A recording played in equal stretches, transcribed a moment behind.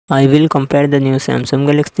I will compare the new Samsung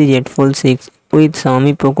Galaxy Z Fold 6 with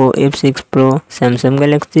Xiaomi Poco F6 Pro. Samsung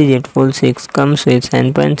Galaxy Z Fold 6 comes with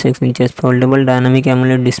 7.6 inches foldable dynamic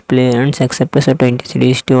AMOLED display and success ratio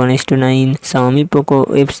 23:1:9. Xiaomi Poco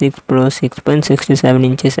F6 Pro 6.67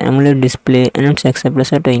 inches AMOLED display and success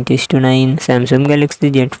ratio 20:9. Samsung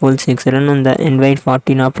Galaxy Z Fold 6 run on the Android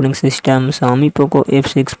 14 operating system. Xiaomi Poco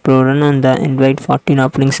F6 Pro run on the Android 14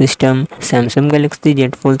 operating system. Samsung Galaxy Z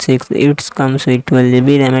Fold 6 it comes with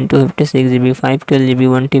 12GB RAM and 256GB 512GB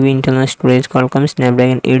 1TB internal storage. Qualcomm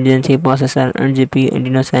Snapdragon 8 Gen 3 processor and GPU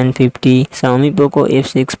Adreno 750. Xiaomi Poco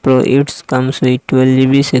F6 Pro it comes with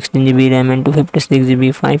 12GB 16GB RAM and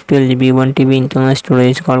 256GB 512GB 1TB internal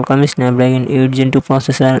storage. Qualcomm Snapdragon 8 Gen 2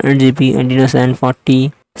 processor and GPU Adreno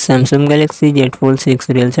 740. Samsung Galaxy Z Fold 6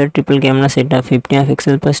 real set triple camera setup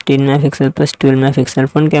 50MP plus 10MP plus 12MP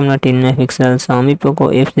front camera 10MP. Xiaomi Poco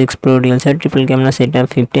F6 Pro real set triple camera setup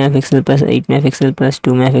 50MP plus 8MP plus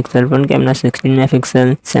 2MP front camera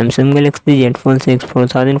 16MP. Samsung Galaxy Z Fold 6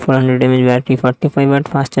 4400mAh battery 45W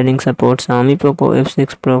fast charging support. Xiaomi Poco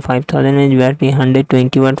F6 Pro 5000mAh battery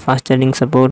 120W fast charging support.